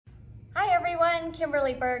everyone,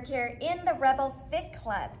 Kimberly Berg here in the Rebel Fit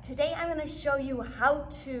Club. Today I'm going to show you how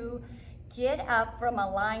to get up from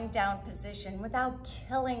a lying down position without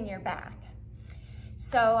killing your back.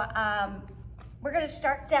 So we're going to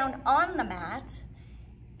start down on the mat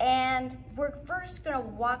and we're first going to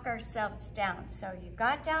walk ourselves down. So you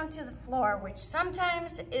got down to the floor, which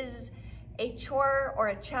sometimes is a chore or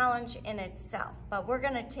a challenge in itself, but we're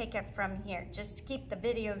going to take it from here just to keep the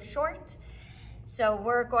video short. So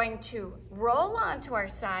we're going to roll onto our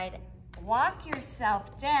side, walk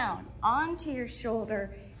yourself down onto your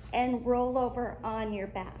shoulder and roll over on your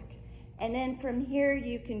back. And then from here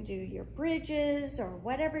you can do your bridges or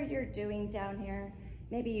whatever you're doing down here.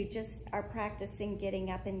 Maybe you just are practicing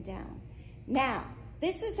getting up and down. Now,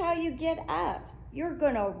 this is how you get up. You're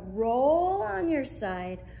gonna roll on your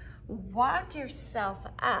side, walk yourself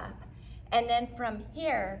up, and then from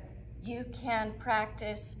here you can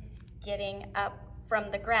practice getting up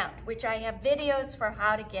from the ground, which I have videos for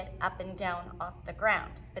how to get up and down off the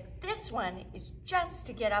ground. But this one is just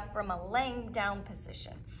to get up from a laying down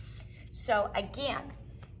position. So again,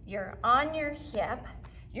 you're on your hip,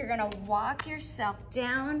 you're gonna walk yourself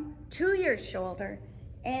down to your shoulder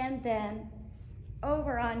and then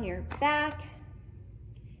over on your back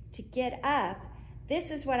to get up. This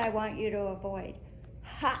is what I want you to avoid.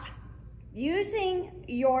 Ha! Using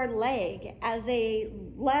your leg as a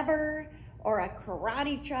lever or a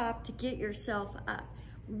karate chop to get yourself up.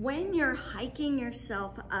 When you're hiking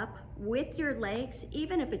yourself up with your legs,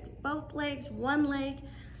 even if it's both legs, one leg,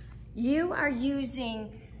 you are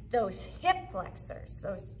using those hip flexors,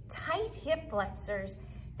 those tight hip flexors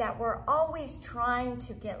that we're always trying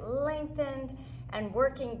to get lengthened and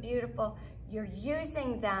working beautiful. You're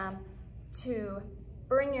using them to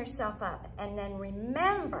bring yourself up. And then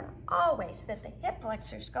remember always that the hip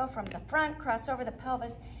flexors go from the front, cross over the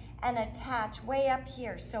pelvis, and attach way up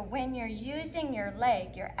here. So when you're using your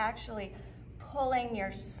leg, you're actually pulling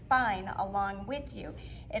your spine along with you.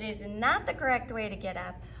 It is not the correct way to get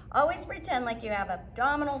up. Always pretend like you have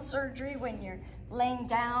abdominal surgery when you're laying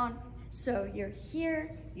down. So you're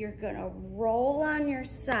here, you're gonna roll on your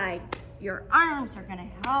side. Your arms are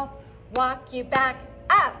gonna help walk you back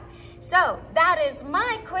up. So that is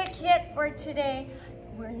my quick hit for today.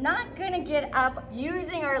 We're not gonna get up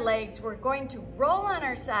using our legs. We're going to roll on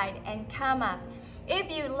our side and come up.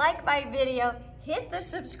 If you like my video, hit the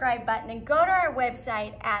subscribe button and go to our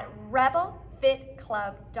website at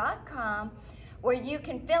rebelfitclub.com where you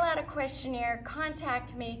can fill out a questionnaire,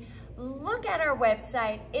 contact me, look at our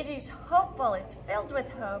website. It is hopeful, it's filled with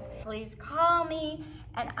hope. Please call me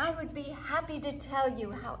and I would be happy to tell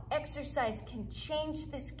you how exercise can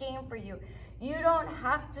change this game for you. You don't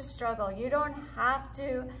have to struggle. You don't have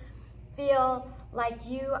to feel like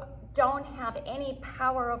you don't have any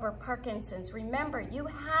power over Parkinson's. Remember, you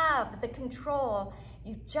have the control.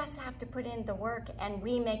 You just have to put in the work and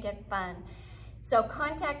we make it fun. So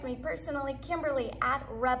contact me personally, Kimberly at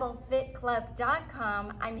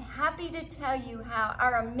rebelfitclub.com. I'm happy to tell you how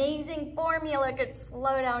our amazing formula could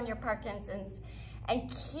slow down your Parkinson's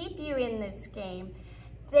and keep you in this game.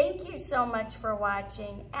 Thank you so much for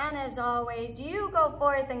watching, and as always, you go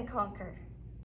forth and conquer.